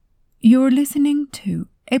You're listening to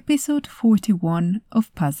episode 41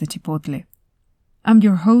 of Paz de Chipotle. I'm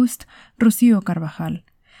your host, Rocío Carvajal,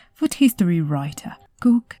 food history writer,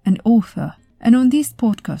 cook, and author. And on this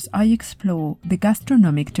podcast, I explore the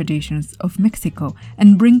gastronomic traditions of Mexico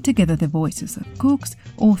and bring together the voices of cooks,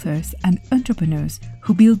 authors, and entrepreneurs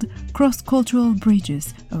who build cross-cultural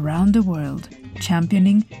bridges around the world,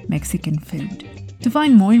 championing Mexican food. To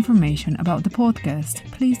find more information about the podcast,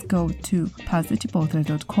 please go to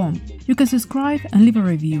pazdechipotle.com. You can subscribe and leave a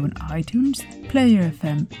review on iTunes, Player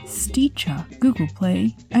FM, Stitcher, Google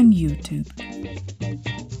Play, and YouTube.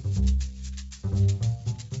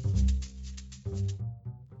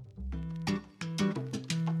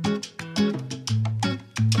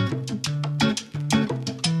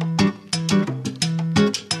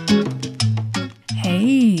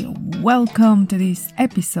 Welcome to this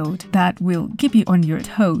episode that will keep you on your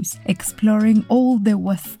toes, exploring all the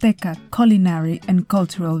Huasteca culinary and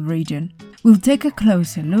cultural region. We'll take a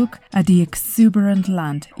closer look at the exuberant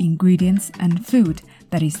land, ingredients, and food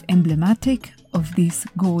that is emblematic of this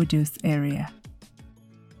gorgeous area.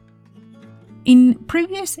 In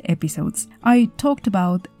previous episodes, I talked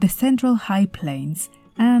about the Central High Plains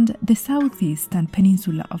and the southeastern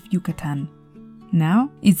peninsula of Yucatan.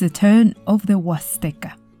 Now is the turn of the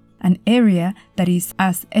Huasteca, an area that is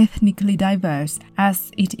as ethnically diverse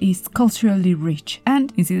as it is culturally rich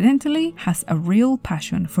and, incidentally, has a real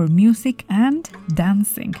passion for music and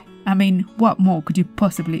dancing. I mean, what more could you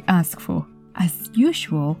possibly ask for? As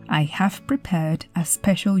usual, I have prepared a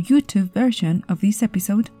special YouTube version of this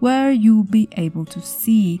episode where you'll be able to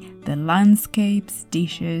see the landscapes,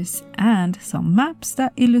 dishes, and some maps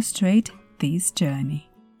that illustrate this journey.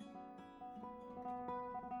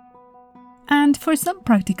 And for some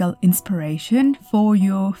practical inspiration for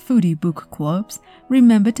your foodie book clubs,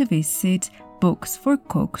 remember to visit Books for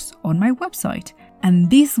Cooks on my website. And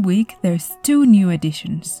this week there's 2 new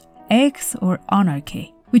editions, Eggs or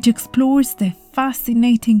Anarchy, which explores the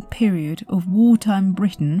fascinating period of wartime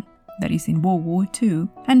Britain, that is in World War II,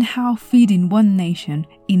 and how feeding one nation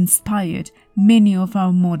inspired many of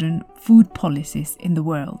our modern food policies in the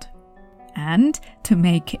world. And to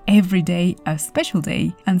make every day a special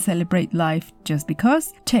day and celebrate life just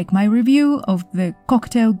because, check my review of the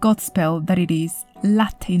cocktail godspell that it is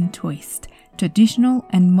Latin Twist, Traditional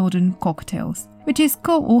and Modern Cocktails, which is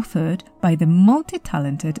co-authored by the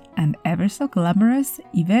multi-talented and ever so glamorous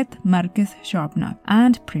Yvette Marquez Sharpnack,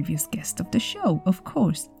 and previous guest of the show, of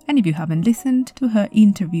course. And if you haven't listened to her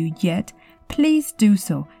interview yet, please do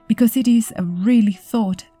so, because it is a really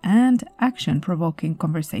thought and action-provoking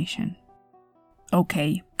conversation.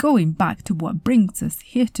 Okay, going back to what brings us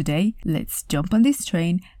here today, let's jump on this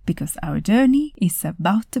train because our journey is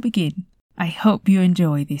about to begin. I hope you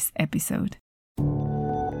enjoy this episode.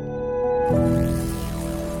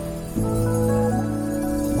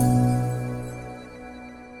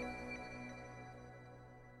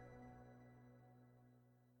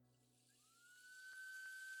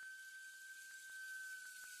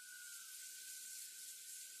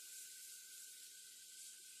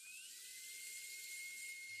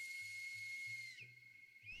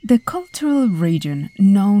 The cultural region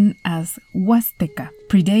known as Huasteca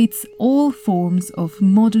predates all forms of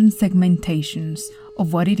modern segmentations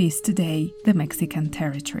of what it is today, the Mexican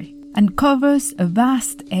territory, and covers a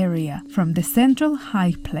vast area from the Central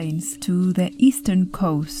High Plains to the eastern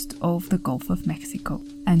coast of the Gulf of Mexico,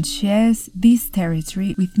 and shares this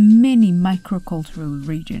territory with many microcultural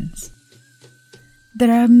regions.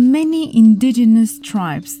 There are many indigenous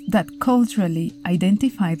tribes that culturally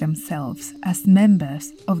identify themselves as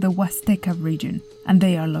members of the Huasteca region, and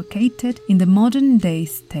they are located in the modern-day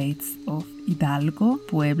states of Hidalgo,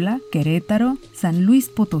 Puebla, Querétaro, San Luis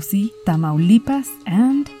Potosí, Tamaulipas,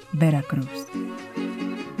 and Veracruz.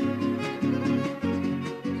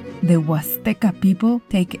 The Huasteca people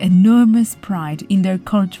take enormous pride in their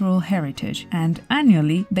cultural heritage, and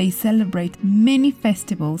annually they celebrate many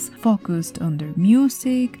festivals focused on their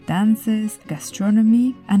music, dances,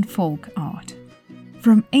 gastronomy, and folk art.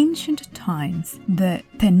 From ancient times, the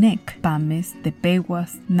Tenec, Pames,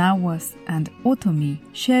 Tepehuas, Nahuas, and Otomi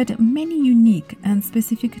shared many unique and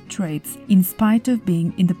specific traits in spite of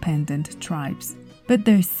being independent tribes. But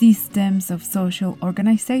their systems of social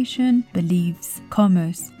organization, beliefs,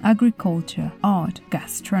 commerce, agriculture, art,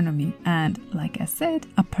 gastronomy, and, like I said,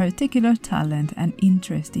 a particular talent and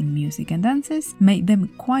interest in music and dances made them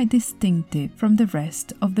quite distinctive from the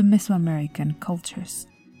rest of the Mesoamerican cultures.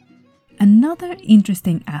 Another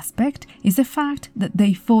interesting aspect is the fact that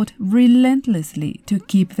they fought relentlessly to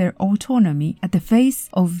keep their autonomy at the face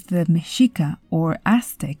of the Mexica or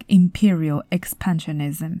Aztec imperial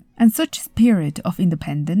expansionism. And such spirit of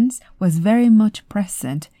independence was very much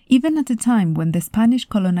present even at the time when the Spanish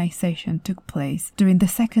colonization took place during the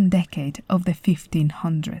second decade of the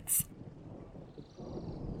 1500s.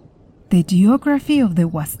 The geography of the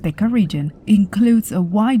Huasteca region includes a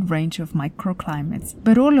wide range of microclimates,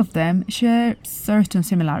 but all of them share certain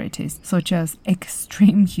similarities, such as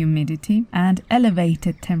extreme humidity and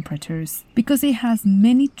elevated temperatures, because it has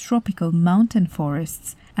many tropical mountain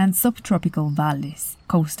forests and subtropical valleys,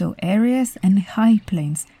 coastal areas and high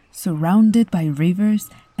plains surrounded by rivers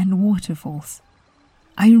and waterfalls.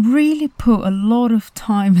 I really put a lot of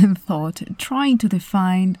time and thought trying to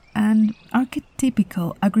define an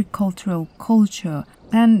archetypical agricultural culture,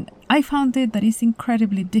 and I found that it's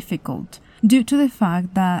incredibly difficult due to the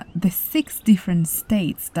fact that the 6 different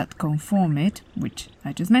states that conform it, which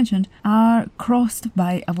I just mentioned, are crossed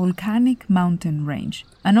by a volcanic mountain range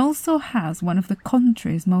and also has one of the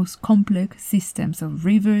country's most complex systems of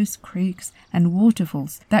rivers, creeks and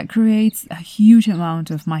waterfalls that creates a huge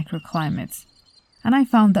amount of microclimates. And I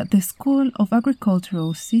found that the School of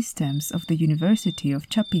Agricultural Systems of the University of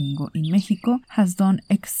Chapingo in Mexico has done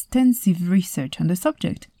extensive research on the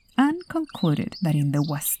subject and concluded that in the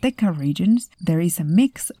Huasteca regions there is a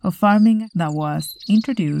mix of farming that was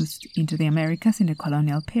introduced into the Americas in the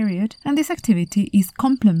colonial period, and this activity is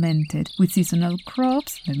complemented with seasonal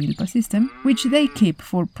crops, the milpa system, which they keep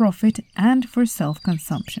for profit and for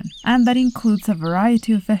self-consumption, and that includes a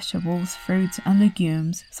variety of vegetables, fruits and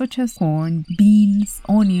legumes such as corn, beans,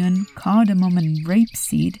 onion, cardamom and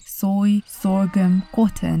rapeseed, soy, sorghum,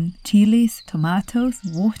 cotton, chilies, tomatoes,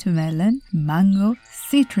 watermelon, mango,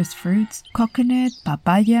 citrus fruits, coconut,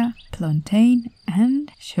 papaya, plantain,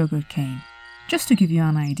 and sugarcane. Just to give you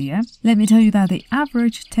an idea, let me tell you that the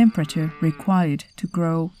average temperature required to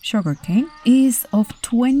grow sugarcane is of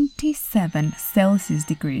 27 Celsius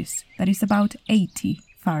degrees, that is about 80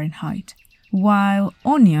 Fahrenheit, while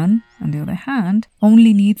onion, on the other hand,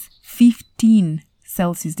 only needs 15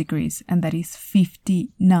 Celsius degrees, and that is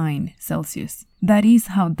 59 Celsius. That is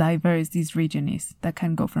how diverse this region is, that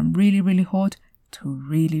can go from really, really hot to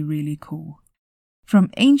really, really cool. From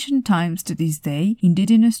ancient times to this day,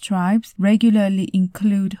 indigenous tribes regularly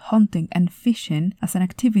include hunting and fishing as an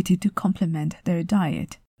activity to complement their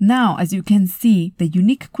diet. Now, as you can see, the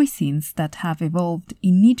unique cuisines that have evolved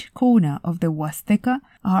in each corner of the Huasteca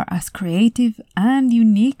are as creative and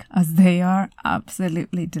unique as they are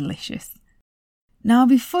absolutely delicious. Now,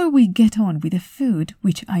 before we get on with the food,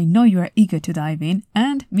 which I know you are eager to dive in,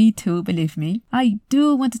 and me too, believe me, I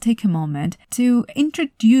do want to take a moment to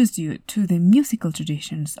introduce you to the musical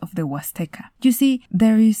traditions of the Huasteca. You see,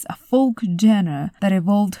 there is a folk genre that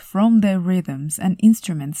evolved from their rhythms and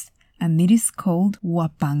instruments, and it is called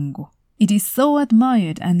huapango. It is so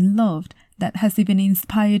admired and loved that has even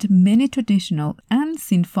inspired many traditional and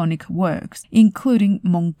symphonic works, including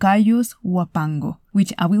Moncayo's Huapango,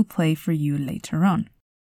 which I will play for you later on.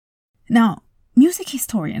 Now, music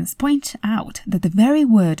historians point out that the very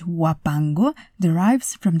word huapango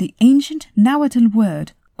derives from the ancient Nahuatl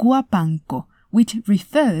word huapanco, which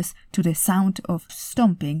refers to the sound of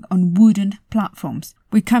stomping on wooden platforms,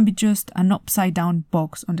 which can be just an upside-down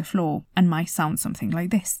box on the floor and might sound something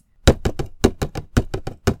like this.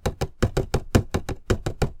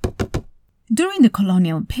 During the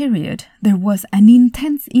colonial period, there was an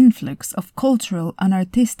intense influx of cultural and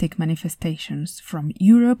artistic manifestations from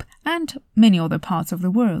Europe and many other parts of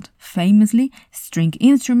the world. Famously, string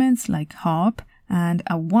instruments like harp and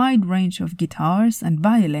a wide range of guitars and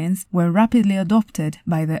violins were rapidly adopted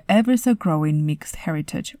by the ever-so-growing mixed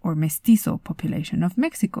heritage or mestizo population of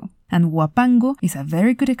Mexico. And huapango is a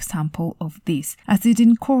very good example of this, as it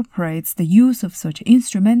incorporates the use of such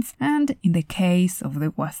instruments and, in the case of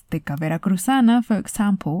the Huasteca Veracruzana, for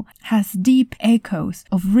example, has deep echoes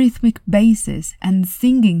of rhythmic basses and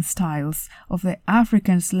singing styles of the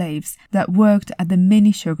African slaves that worked at the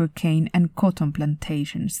many sugarcane and cotton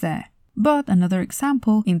plantations there. But another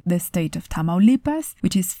example, in the state of Tamaulipas,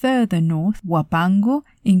 which is further north, huapango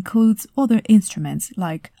includes other instruments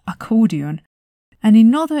like accordion. And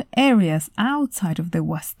in other areas outside of the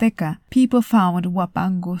Huasteca, people found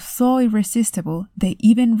huapango so irresistible they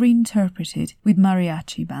even reinterpreted with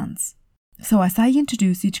mariachi bands. So as I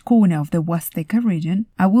introduce each corner of the Huasteca region,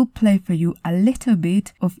 I will play for you a little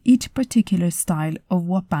bit of each particular style of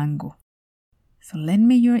huapango. So lend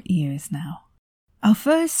me your ears now. Our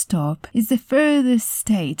first stop is the furthest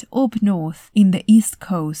state up north in the east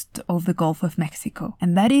coast of the Gulf of Mexico,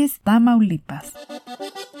 and that is Tamaulipas.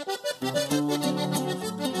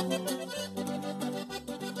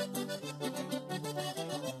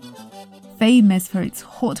 Famous for its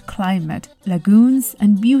hot climate, lagoons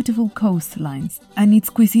and beautiful coastlines, and its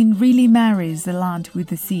cuisine really marries the land with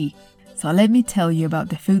the sea. So let me tell you about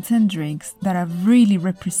the foods and drinks that are really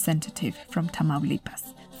representative from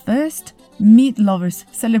Tamaulipas. First, meat lovers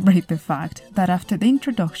celebrate the fact that after the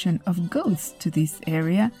introduction of goats to this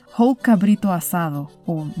area, whole cabrito asado,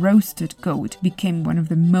 or roasted goat, became one of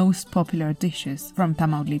the most popular dishes from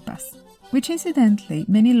Tamaulipas, which incidentally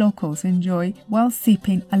many locals enjoy while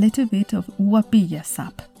sipping a little bit of huapilla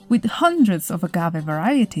sap. With hundreds of agave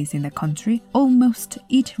varieties in the country, almost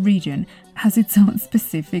each region has its own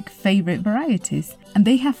specific favorite varieties, and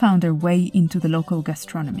they have found their way into the local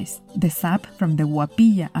gastronomies. The sap from the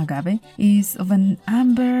huapilla agave is of an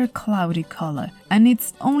amber cloudy color, and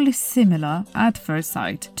it's only similar at first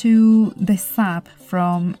sight to the sap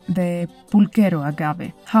from the pulquero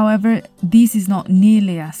agave. However, this is not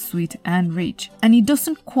nearly as sweet and rich, and it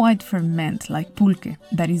doesn't quite ferment like pulque.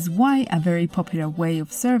 That is why a very popular way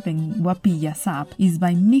of serving huapilla sap is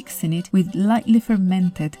by mixing it with lightly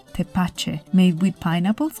fermented tepache made with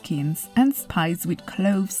pineapple skins and spiced with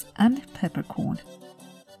cloves and peppercorn.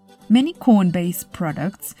 Many corn-based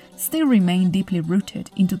products still remain deeply rooted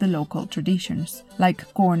into the local traditions,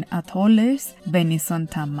 like corn atolles, venison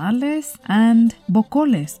tamales, and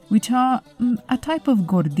bocoles, which are a type of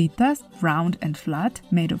gorditas, round and flat,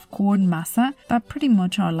 made of corn masa that pretty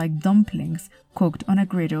much are like dumplings cooked on a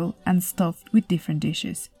griddle and stuffed with different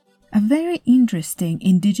dishes. A very interesting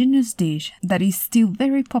indigenous dish that is still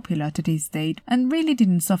very popular to this date and really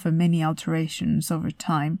didn't suffer many alterations over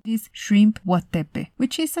time is shrimp huatepe,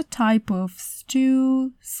 which is a type of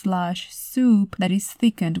stew/soup that is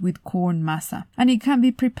thickened with corn masa, and it can be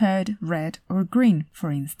prepared red or green. For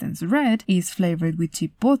instance, red is flavored with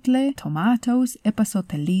chipotle, tomatoes,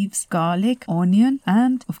 epazote leaves, garlic, onion,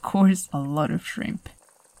 and of course a lot of shrimp.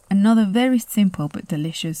 Another very simple but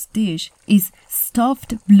delicious dish is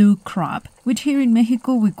stuffed blue crab, which here in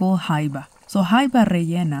Mexico we call jaiba. So jaiba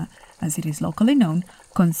rellena, as it is locally known,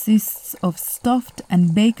 consists of stuffed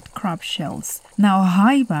and baked crab shells. Now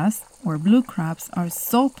jaibas, or blue crabs, are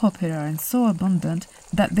so popular and so abundant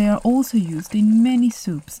that they are also used in many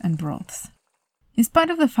soups and broths. In spite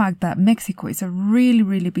of the fact that Mexico is a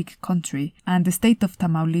really big country and the state of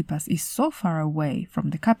Tamaulipas is so far away from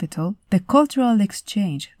the capital, the cultural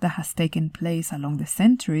exchange that has taken place along the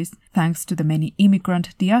centuries, thanks to the many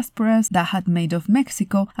immigrant diasporas that had made of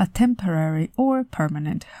Mexico a temporary or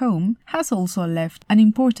permanent home, has also left an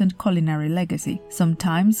important culinary legacy,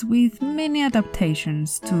 sometimes with many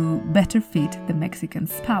adaptations to better fit the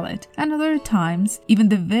Mexican's palate, and other times even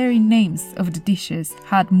the very names of the dishes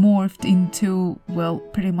had morphed into, well,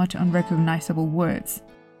 pretty much unrecognizable words.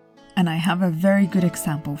 And I have a very good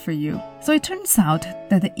example for you. So it turns out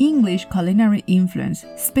that the English culinary influence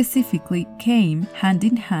specifically came hand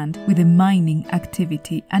in hand with the mining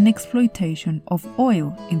activity and exploitation of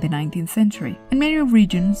oil in the 19th century, and many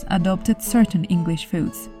regions adopted certain English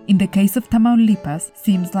foods. In the case of Tamaulipas,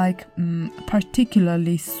 seems like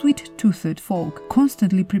particularly sweet-toothed folk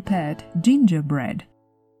constantly prepared gingerbread.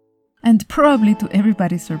 And probably to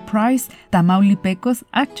everybody's surprise, Tamaulipecos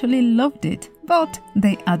actually loved it, but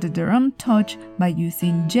they added their own touch by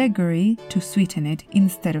using jaggery to sweeten it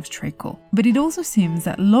instead of treacle. But it also seems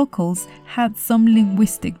that locals had some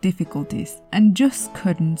linguistic difficulties and just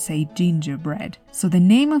couldn't say gingerbread. So the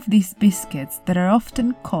name of these biscuits that are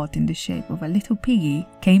often cut in the shape of a little piggy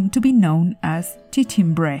came to be known as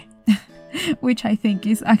chichimbre. Which I think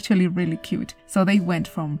is actually really cute. So they went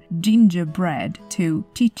from gingerbread to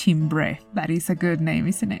chichimbre. That is a good name,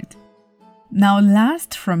 isn't it? Now,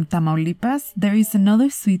 last from Tamaulipas, there is another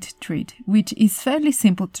sweet treat, which is fairly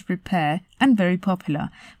simple to prepare and very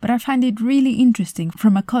popular, but I find it really interesting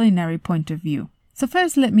from a culinary point of view. So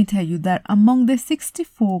first, let me tell you that among the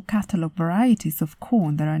 64 catalog varieties of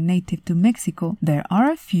corn that are native to Mexico, there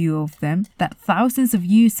are a few of them that thousands of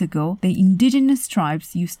years ago, the indigenous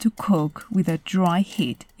tribes used to cook with a dry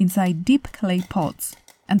heat inside deep clay pots,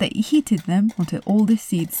 and they heated them until all the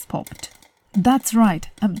seeds popped. That's right,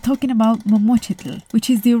 I'm talking about momochitl, which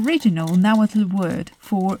is the original Nahuatl word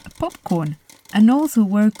for popcorn, and also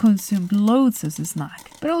were consumed loads as a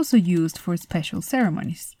snack, but also used for special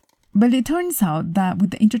ceremonies. But it turns out that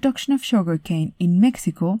with the introduction of sugarcane in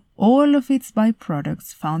Mexico, all of its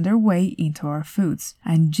byproducts found their way into our foods.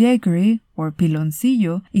 And jaggery, or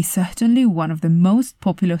piloncillo, is certainly one of the most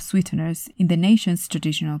popular sweeteners in the nation's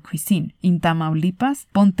traditional cuisine. In Tamaulipas,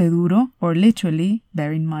 ponte duro, or literally,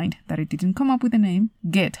 bear in mind that it didn't come up with a name,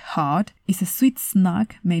 get hard, is a sweet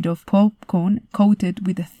snack made of popcorn coated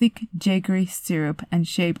with a thick jaggery syrup and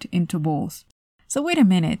shaped into balls. So wait a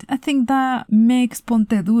minute, I think that makes Ponte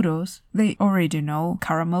Duros the original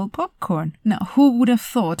caramel popcorn. Now, who would have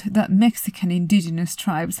thought that Mexican indigenous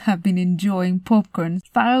tribes have been enjoying popcorn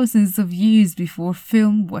thousands of years before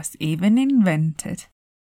film was even invented?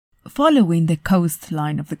 Following the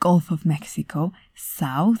coastline of the Gulf of Mexico,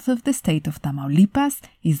 south of the state of Tamaulipas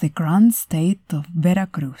is the grand state of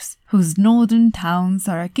Veracruz, whose northern towns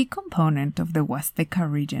are a key component of the Huasteca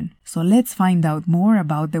region. So let's find out more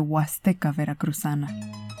about the Huasteca Veracruzana.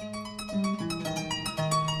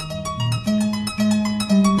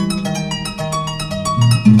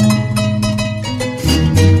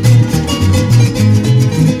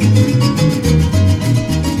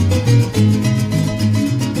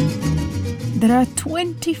 There are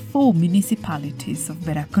 24 municipalities of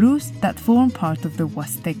Veracruz that form part of the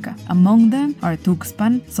Huasteca. Among them are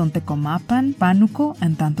Tuxpan, Sontecomapan, Pánuco,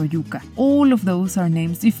 and Tantoyuca. All of those are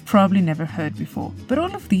names you've probably never heard before. But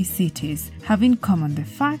all of these cities have in common the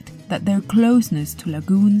fact that their closeness to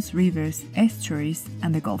lagoons, rivers, estuaries,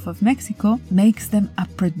 and the Gulf of Mexico makes them a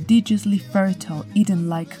prodigiously fertile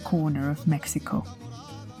Eden-like corner of Mexico.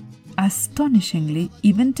 Astonishingly,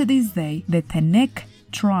 even to this day, the Tenec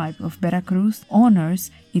tribe of Veracruz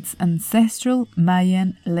honors its ancestral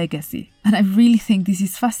Mayan legacy. And I really think this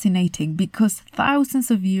is fascinating because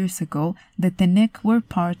thousands of years ago, the Tenec were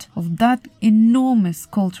part of that enormous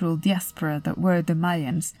cultural diaspora that were the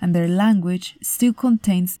Mayans, and their language still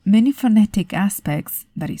contains many phonetic aspects,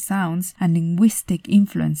 that is sounds, and linguistic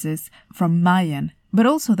influences from Mayan. But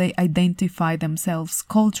also they identify themselves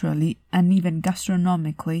culturally and even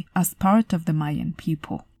gastronomically as part of the Mayan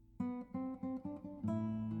people.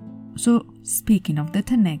 So, speaking of the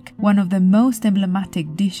Tenec, one of the most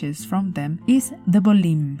emblematic dishes from them is the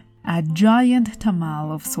bolim, a giant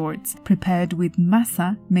tamal of sorts prepared with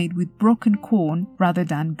masa made with broken corn rather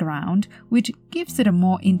than ground, which gives it a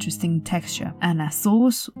more interesting texture, and a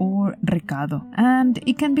sauce or recado. And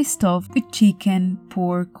it can be stuffed with chicken,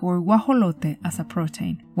 pork, or guajolote as a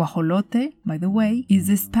protein. Guajolote, by the way, is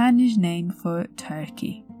the Spanish name for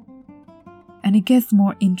turkey. And it gets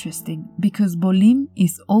more interesting because bolim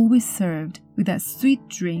is always served with a sweet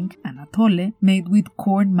drink, an atole, made with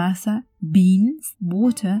corn masa, beans,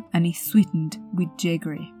 water, and is sweetened with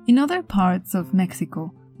jaggery. In other parts of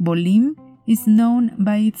Mexico, bolim is known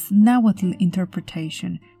by its Nahuatl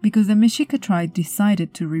interpretation because the Mexica tribe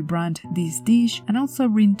decided to rebrand this dish and also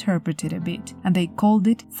reinterpret it a bit, and they called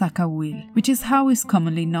it zacahuil, which is how it's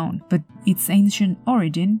commonly known, but its ancient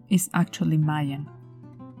origin is actually Mayan.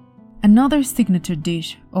 Another signature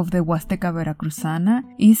dish of the Huasteca Veracruzana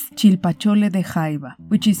is chilpachole de jaiba,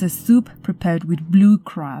 which is a soup prepared with blue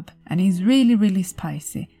crab and is really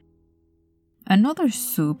spicy. Another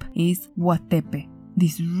soup is huatepe.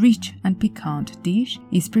 This rich and piquant dish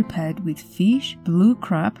is prepared with fish, blue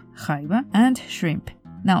crab, jaiba, and shrimp.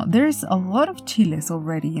 Now, there's a lot of chiles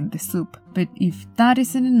already in the soup, but if that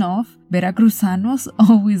isn't enough, Veracruzanos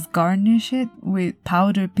always garnish it with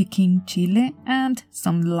powdered Peking chile and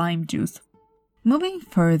some lime juice. Moving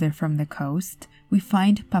further from the coast, we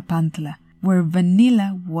find Papantla, where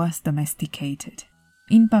vanilla was domesticated.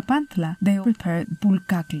 In Papantla, they prepared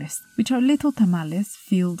pulcacles, which are little tamales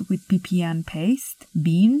filled with pipián paste,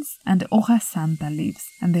 beans, and hoja santa leaves,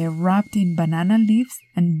 and they are wrapped in banana leaves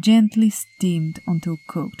and gently steamed until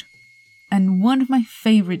cooked. And one of my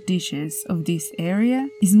favorite dishes of this area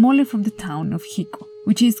is mole from the town of Jico,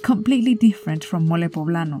 which is completely different from mole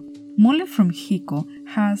poblano. Mole from Jico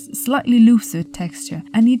has slightly looser texture,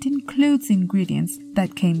 and it includes ingredients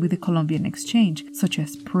that came with the Colombian exchange, such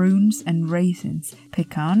as prunes and raisins,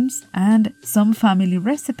 pecans, and some family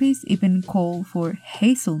recipes even call for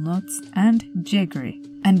hazelnuts and jaggery.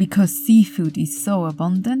 And because seafood is so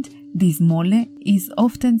abundant, this mole is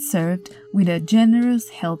often served with a generous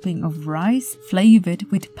helping of rice flavored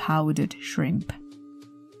with powdered shrimp.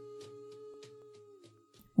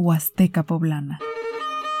 Huasteca Poblana.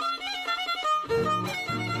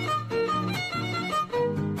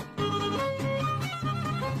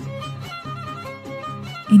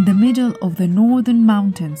 in the middle of the northern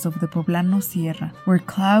mountains of the Poblano Sierra, where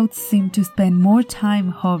clouds seem to spend more time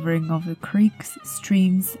hovering over creeks,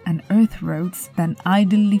 streams, and earth roads than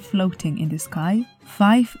idly floating in the sky,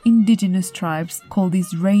 5 indigenous tribes call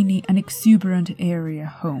this rainy and exuberant area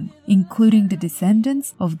home, including the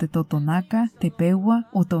descendants of the Totonaca, Tepehua,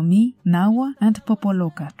 Otomi, Nahua, and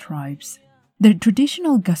Popoloca tribes. Their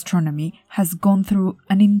traditional gastronomy has gone through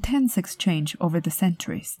an intense exchange over the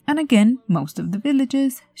centuries, and again, most of the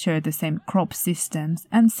villages share the same crop systems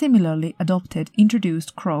and similarly adopted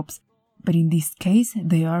introduced crops, but in this case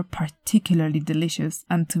they are particularly delicious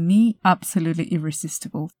and to me absolutely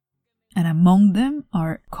irresistible. And among them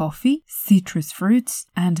are coffee, citrus fruits,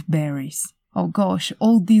 and berries. Oh gosh,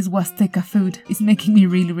 all this Huasteca food is making me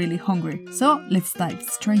really hungry, so let's dive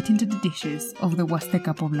straight into the dishes of the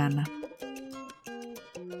Huasteca Poblana.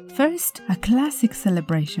 First, a classic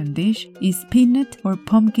celebration dish is peanut or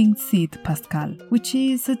pumpkin seed pascal, which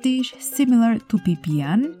is a dish similar to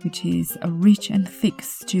pipián, which is a rich and thick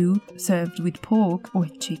stew served with pork or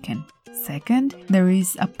chicken. Second, there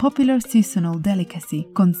is a popular seasonal delicacy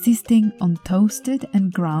consisting on toasted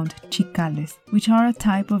and ground chicales, which are a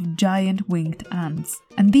type of giant winged ants,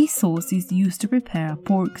 and this sauce is used to prepare a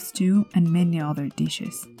pork stew and many other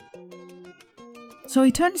dishes. So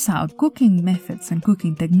it turns out cooking methods and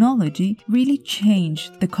cooking technology really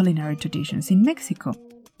changed the culinary traditions in Mexico.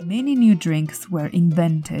 Many new drinks were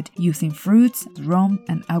invented using fruits, rum,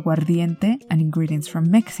 and aguardiente and ingredients from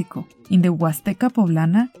Mexico. In the Huasteca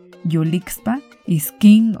Poblana, Yolixpa is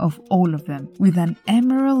king of all of them. With an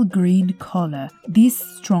emerald green color, this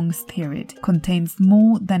strong spirit contains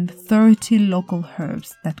more than 30 local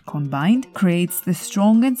herbs that combined creates the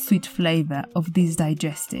strong and sweet flavor of this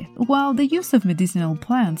digestive. While the use of medicinal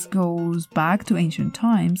plants goes back to ancient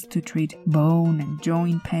times to treat bone and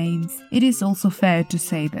joint pains, it is also fair to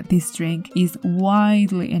say that this drink is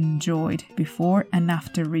widely enjoyed before and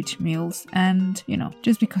after rich meals and,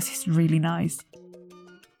 just because it's really nice.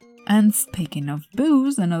 And speaking of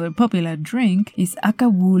booze, another popular drink is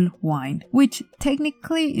Acabul wine, which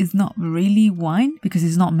technically is not really wine because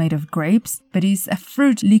it's not made of grapes, but is a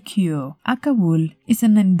fruit liqueur. Acabul is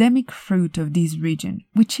an endemic fruit of this region,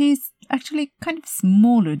 which is actually kind of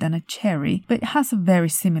smaller than a cherry, but it has a very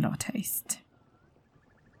similar taste.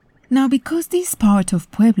 Now, because this part of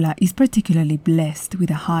Puebla is particularly blessed with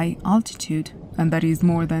a high altitude, and that is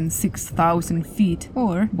more than 6,000 feet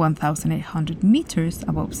or 1,800 meters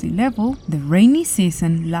above sea level, the rainy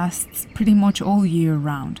season lasts pretty much all year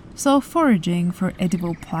round. So foraging for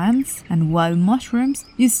edible plants and wild mushrooms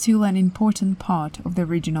is still an important part of the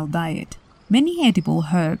regional diet. Many edible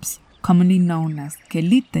herbs, commonly known as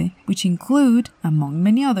quelite, which include, among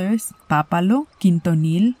many others, pápalo,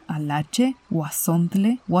 quintonil, alache,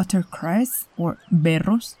 huazontle, watercress, or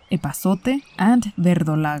berros, epazote, and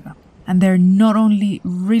verdolaga. And they're not only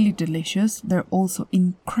really delicious, they're also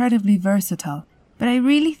incredibly versatile. But I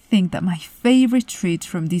really think that my favorite treats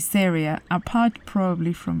from this area, apart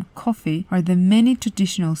probably from coffee, are the many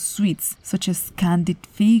traditional sweets such as candied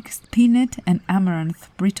figs, peanut and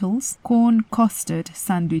amaranth brittles, corn custard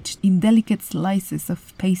sandwiched in delicate slices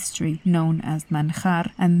of pastry known as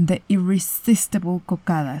manjar, and the irresistible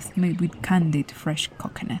cocadas made with candied fresh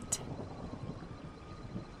coconut.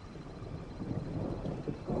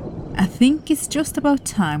 I think it's just about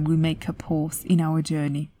time we make a pause in our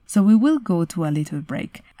journey. So we will go to a little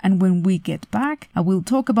break, and when we get back, I will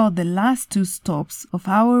talk about the last 2 stops of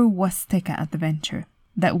our Huasteca adventure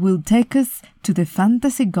that will take us to the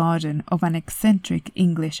fantasy garden of an eccentric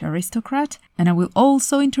English aristocrat, and I will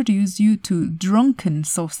also introduce you to drunken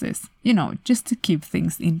sauces, just to keep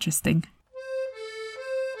things interesting.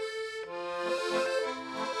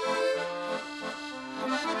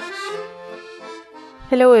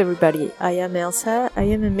 Hello everybody, I am Elsa. I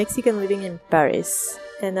am a Mexican living in Paris,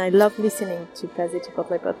 and I love listening to Place de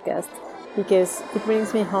Chipotle podcast because it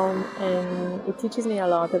brings me home and it teaches me a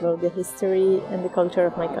lot about the history and the culture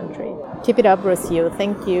of my country. Keep it up, Rocio.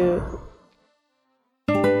 Thank you.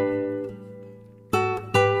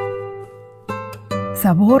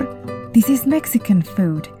 Sabor, This is Mexican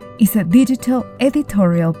Food is a digital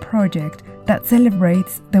editorial project that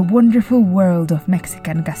celebrates the wonderful world of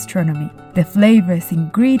Mexican gastronomy, the flavors,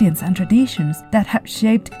 ingredients, and traditions that have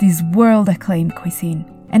shaped this world-acclaimed cuisine.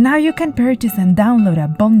 And now you can purchase and download a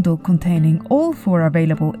bundle containing all 4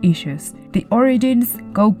 available issues: The Origins,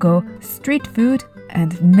 Coco, Street Food,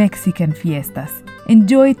 and Mexican Fiestas.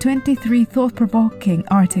 Enjoy 23 thought-provoking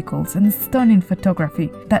articles and stunning photography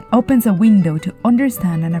that opens a window to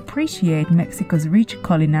understand and appreciate Mexico's rich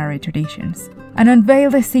culinary traditions. and unveil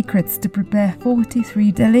the secrets to prepare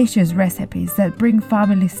 43 delicious recipes that bring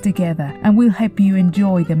families together and will help you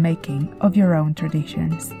enjoy the making of your own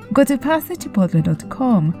traditions. Go to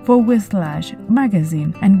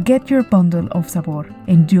pasachipotle.com/magazine and get your bundle of sabor.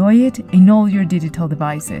 Enjoy it in all your digital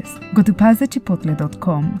devices. Go to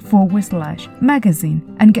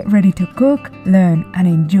pasachipotle.com/magazine and get ready to cook, learn, and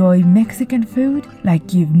enjoy Mexican food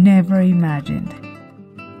like you've never imagined.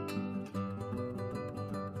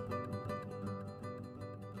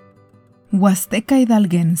 Huasteca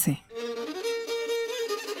Hidalguense.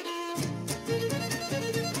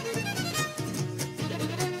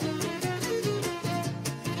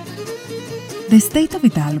 The state of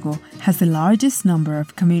Hidalgo has the largest number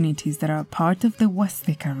of communities that are part of the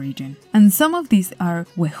Huasteca region, and some of these are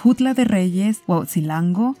Huejutla de Reyes,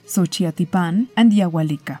 Huautzilango, Xochiatipan, and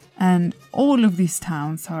Yahualica, and all of these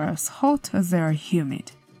towns are as hot as they are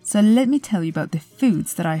humid. So let me tell you about the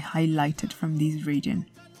foods that I highlighted from this region.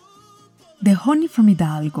 The honey from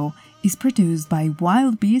Hidalgo is produced by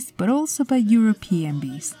wild bees but also by European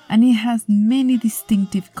bees, and it has many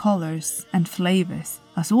distinctive colors and flavors,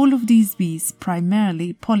 as all of these bees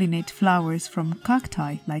primarily pollinate flowers from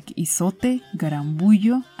cacti like isote,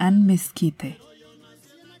 garambullo, and mesquite.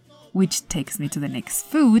 Which takes me to the next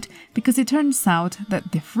food, because it turns out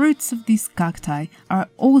that the fruits of these cacti are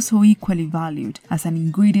also equally valued as an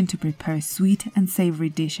ingredient to prepare sweet and savory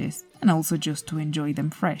dishes, and also just to enjoy them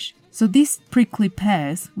fresh. So these prickly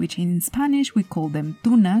pears, which in Spanish we call them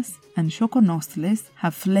tunas, and choconostles,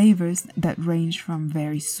 have flavors that range from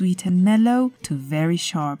very sweet and mellow to very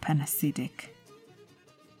sharp and acidic.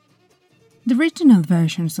 The regional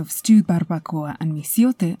versions of stewed barbacoa and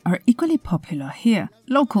misiote are equally popular here.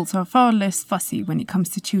 Locals are far less fussy when it comes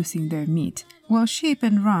to choosing their meat. While sheep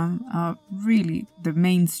and ram are really the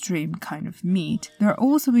mainstream kind of meat, there are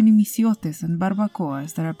also many misiotes and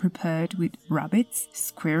barbacoas that are prepared with rabbits,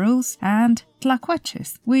 squirrels, and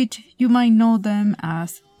tlacuaches, which you might know them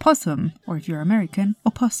as possum, or if you're American,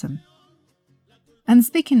 opossum. And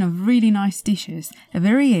speaking of really nice dishes, a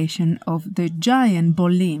variation of the giant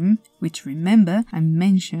bolim, which remember I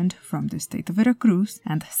mentioned from the state of Veracruz,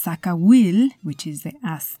 and zacahuil, which is the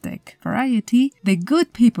Aztec variety, the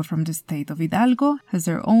good people from the state of Hidalgo has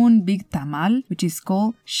their own big tamal, which is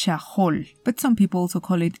called xajol, but some people also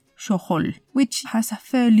call it xojol, which has a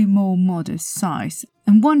fairly more modest size,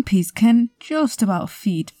 and one piece can just about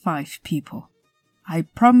feed 5 people. I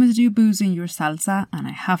promised you booze in your salsa, and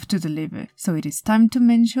I have to deliver, so it is time to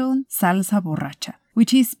mention salsa borracha,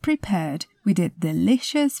 which is prepared with a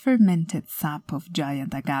delicious fermented sap of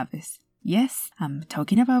giant agaves. Yes, I'm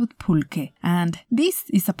talking about pulque, and this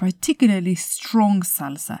is a particularly strong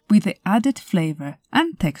salsa with the added flavor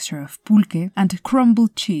and texture of pulque and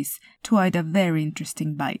crumbled cheese to add a very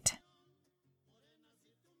interesting bite.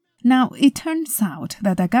 Now, it turns out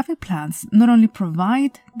that agave plants not only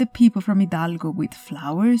provide the people from Hidalgo with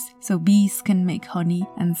flowers, so bees can make honey,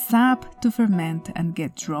 and sap to ferment and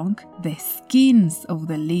get drunk, the skins of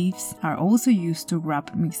the leaves are also used to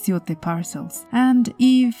wrap misiote parcels. And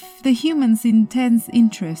if the humans' intense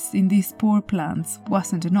interest in these poor plants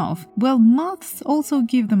wasn't enough, well, moths also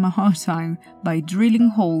give them a hard time by drilling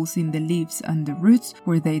holes in the leaves and the roots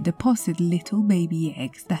where they deposit little baby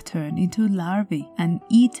eggs that turn into larvae and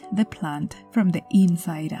eat the plant from the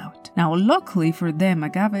inside out. Now, luckily for them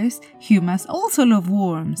agaves, humans also love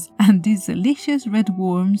worms, and these delicious red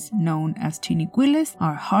worms, known as chinicuiles,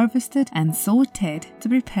 are harvested and sauteed to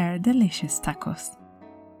prepare delicious tacos.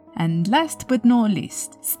 And last but not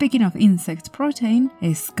least, speaking of insect protein,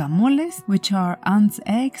 escamoles, which are ants'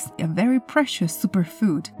 eggs, a very precious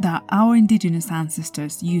superfood that our indigenous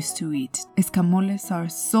ancestors used to eat. Escamoles are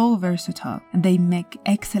so versatile, and they make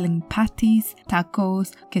excellent patties,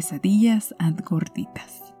 tacos, quesadillas, and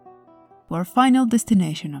gorditas. Our final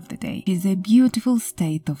destination of the day is the beautiful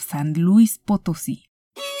state of San Luis Potosí.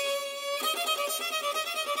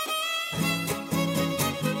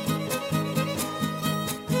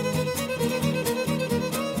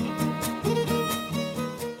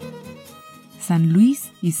 San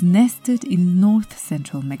Luis is nested in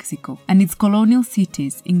north-central Mexico, and its colonial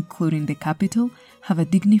cities, including the capital, have a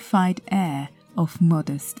dignified air of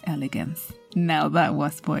modest elegance. Now that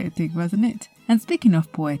was poetic, wasn't it? And speaking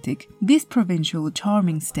of poetic, this provincial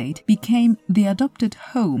charming state became the adopted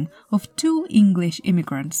home of 2 English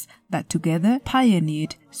immigrants that together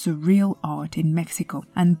pioneered surreal art in Mexico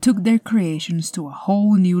and took their creations to a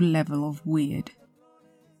whole new level of weird.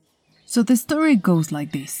 So the story goes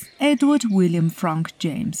like this. Edward William Frank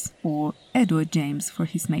James, or Edward James for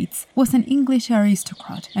his mates, was an English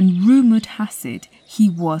aristocrat, and rumoured has it he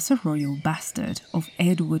was a royal bastard of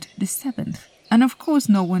Edward VII. And of course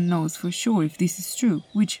no one knows for sure if this is true,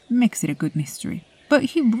 which makes it a good mystery. But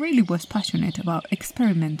he really was passionate about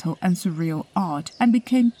experimental and surreal art and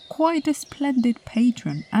became quite a splendid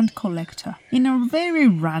patron and collector. In a very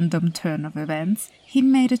random turn of events, he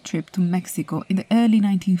made a trip to Mexico in the early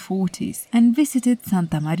 1940s and visited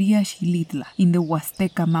Santa Maria Xilitla in the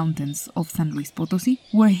Huasteca Mountains of San Luis Potosí,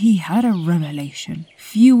 where he had a revelation.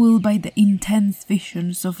 Fueled by the intense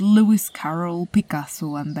visions of Lewis Carroll,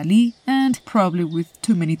 Picasso and Dalí, and probably with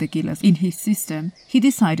too many tequilas in his system, he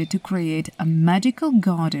decided to create a magical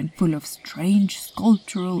garden full of strange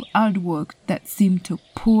sculptural artwork that seemed to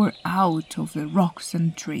pour out of the rocks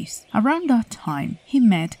and trees. Around that time, he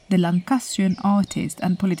met the Lancastrian artist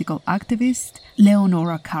and political activist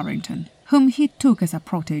Leonora Carrington, whom he took as a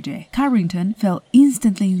protege. Carrington fell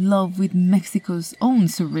instantly in love with Mexico's own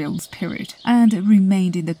surreal spirit and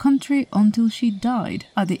remained in the country until she died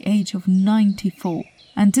at the age of 94.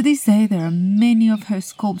 And to this day there are many of her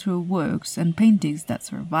sculptural works and paintings that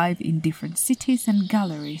survive in different cities and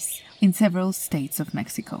galleries in several states of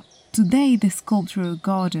Mexico. Today, the sculptural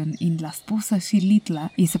garden in Las Pozas Xilitla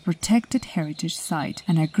is a protected heritage site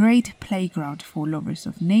and a great playground for lovers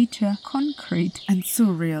of nature, concrete and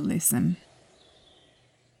surrealism.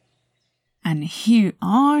 And here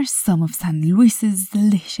are some of San Luis's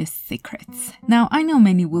delicious secrets. Now, I know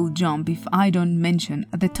many will jump if I don't mention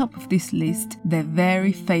at the top of this list the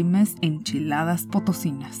very famous enchiladas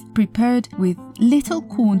potosinas, prepared with little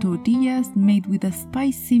corn tortillas made with a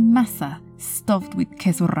spicy masa stuffed with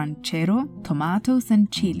queso ranchero, tomatoes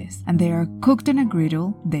and chiles, and they are cooked on a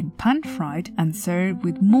griddle, then pan-fried and served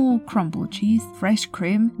with more crumbled cheese, fresh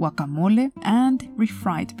cream, guacamole and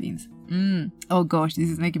refried beans. Oh gosh, this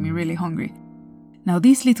is making me really hungry. Now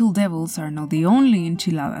these little devils are not the only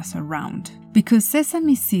enchiladas around, because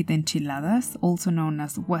sesame seed enchiladas, also known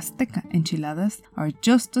as Huasteca enchiladas, are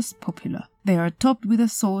just as popular. They are topped with a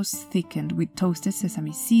sauce thickened with toasted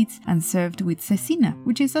sesame seeds and served with cecina,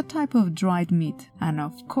 which is a type of dried meat, and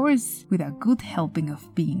of course with a good helping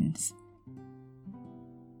of beans.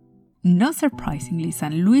 Not surprisingly,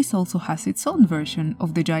 San Luis also has its own version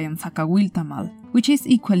of the giant zacahuil tamal, which is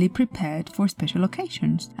equally prepared for special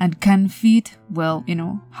occasions and can feed, well,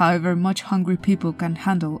 however much hungry people can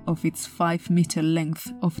handle of its 5-meter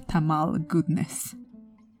length of tamal goodness.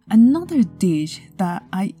 Another dish that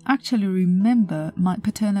I actually remember my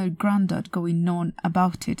paternal granddad going on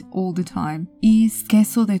about it all the time is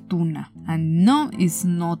queso de tuna. And no, it's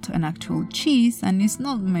not an actual cheese and it's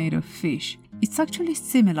not made of fish. It's actually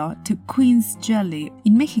similar to Queen's jelly.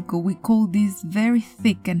 In Mexico, we call these very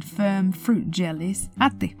thick and firm fruit jellies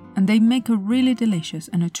ate, and they make a really delicious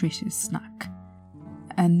and nutritious snack.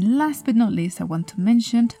 And last but not least, I want to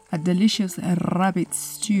mention a delicious rabbit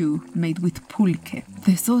stew made with pulque.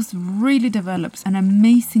 The sauce really develops an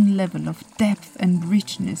amazing level of depth and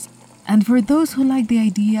richness. And for those who like the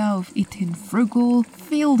idea of eating frugal,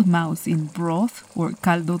 field mouse in broth or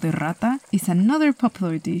caldo de rata, is another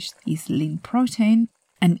popular dish, is lean protein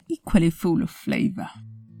and equally full of flavor.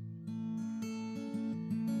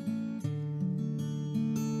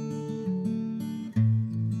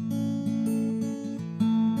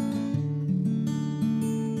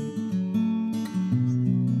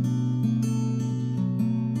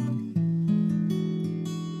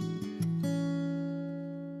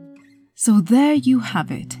 So there you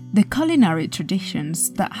have it. The culinary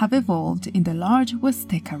traditions that have evolved in the large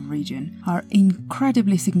Huasteca region are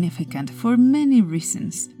incredibly significant for many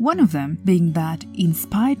reasons. One of them being that, in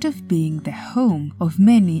spite of being the home of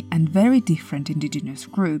many and very different indigenous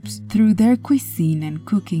groups, through their cuisine and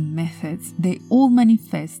cooking methods, they all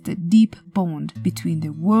manifest a deep bond between the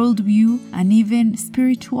worldview and even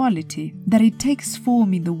spirituality, that it takes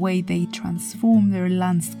form in the way they transform their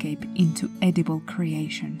landscape into edible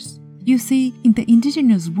creations. You see, in the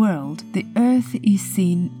indigenous world, the earth is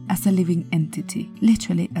seen as a living entity,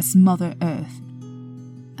 literally as Mother Earth.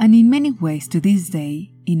 And in many ways to this day,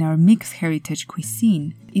 in our mixed heritage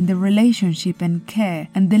cuisine, in the relationship and care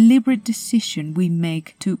and deliberate decision we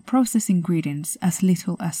make to process ingredients as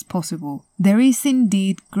little as possible, there is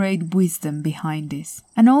indeed great wisdom behind this,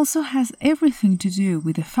 and also has everything to do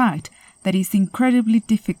with the fact that it's incredibly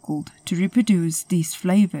difficult to reproduce these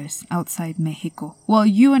flavors outside Mexico. While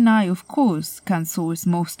you and I, of course, can source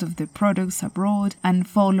most of the products abroad and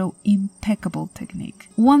follow impeccable technique,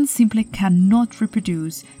 one simply cannot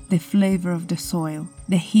reproduce the flavor of the soil,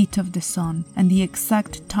 the heat of the sun, and the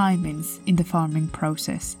exact timings in the farming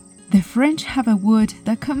process. The French have a word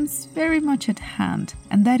that comes very much at hand,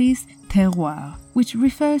 and that is terroir, which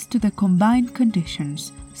refers to the combined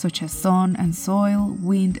conditions such as sun and soil,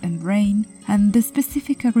 wind and rain, and the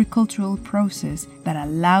specific agricultural process that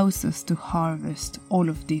allows us to harvest all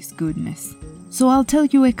of this goodness. So I'll tell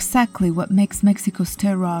you exactly what makes Mexico's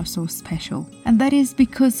terroir so special, and that is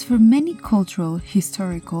because for many cultural,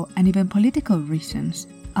 historical and even political reasons,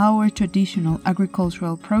 our traditional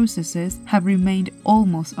agricultural processes have remained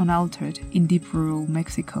almost unaltered in deep rural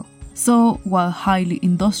Mexico. So, while highly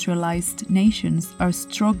industrialized nations are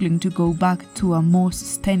struggling to go back to a more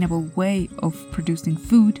sustainable way of producing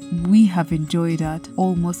food, we have enjoyed that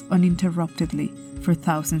almost uninterruptedly for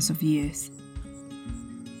thousands of years.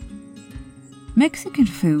 Mexican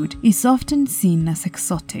food is often seen as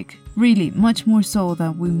exotic, really much more so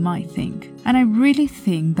than we might think, and I really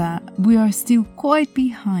think that we are still quite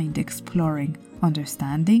behind exploring,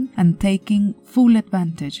 understanding and taking full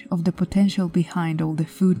advantage of the potential behind all the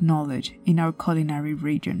food knowledge in our culinary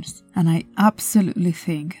regions. And I absolutely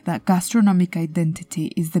think that gastronomic identity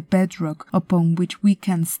is the bedrock upon which we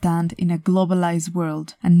can stand in a globalized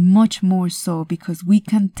world, and much more so because we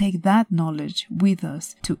can take that knowledge with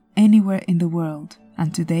us to anywhere in the world.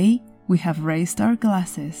 And today, we have raised our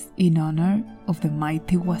glasses in honor of the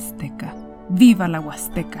mighty Huasteca. Viva la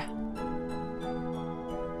Huasteca!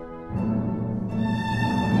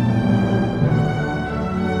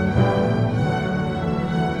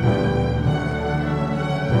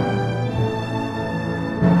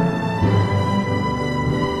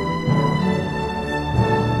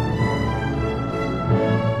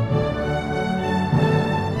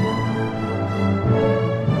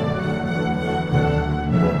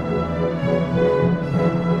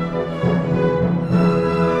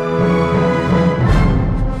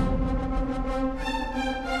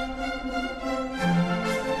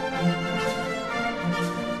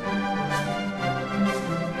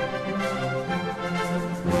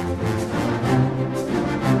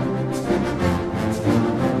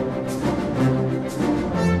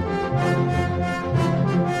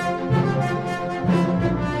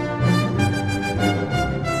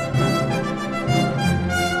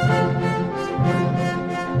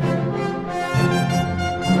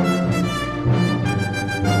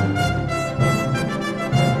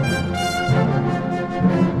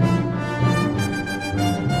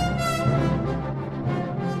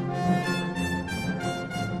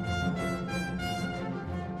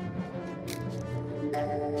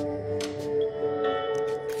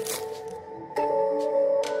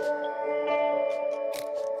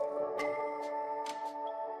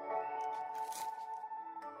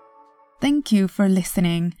 Thank you for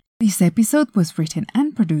listening. This episode was written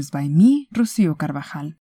and produced by me, Rocío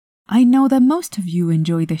Carvajal. I know that most of you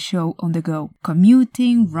enjoy the show on the go,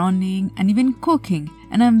 commuting, running, and even cooking,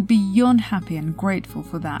 and I'm beyond happy and grateful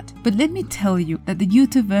for that. But let me tell you that the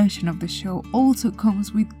YouTube version of the show also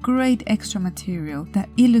comes with great extra material that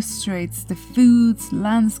illustrates the foods,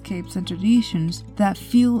 landscapes, and traditions that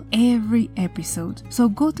fill every episode. So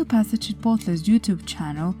go to Pasta Chipotle's YouTube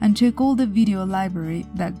channel and check all the video library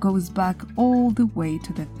that goes back all the way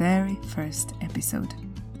to the very first episode.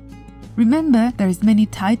 Remember, there's many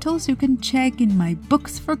titles you can check in my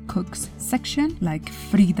Books for Cooks section, like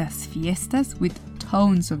Frida's Fiestas with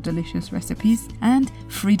tons of delicious recipes, and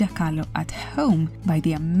Frida Kahlo at Home by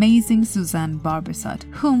the amazing Suzanne Barbesat,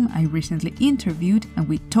 whom I recently interviewed, and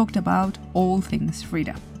we talked about all things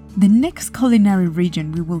Frida. The next culinary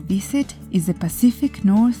region we will visit is the Pacific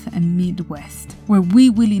North and Midwest, where we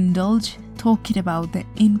will indulge talking about the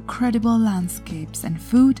incredible landscapes and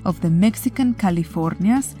food of the Mexican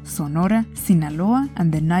Californias, Sonora, Sinaloa,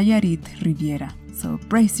 and the Nayarit Riviera. So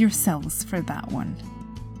brace yourselves for that one.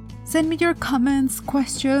 Send me your comments,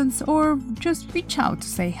 questions, or just reach out to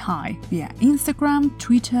say hi via Instagram,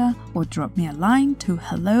 Twitter, or drop me a line to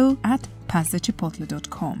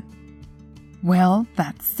hello@pastachipotle.com. Well,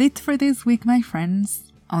 that's it for this week, my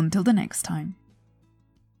friends. Until the next time.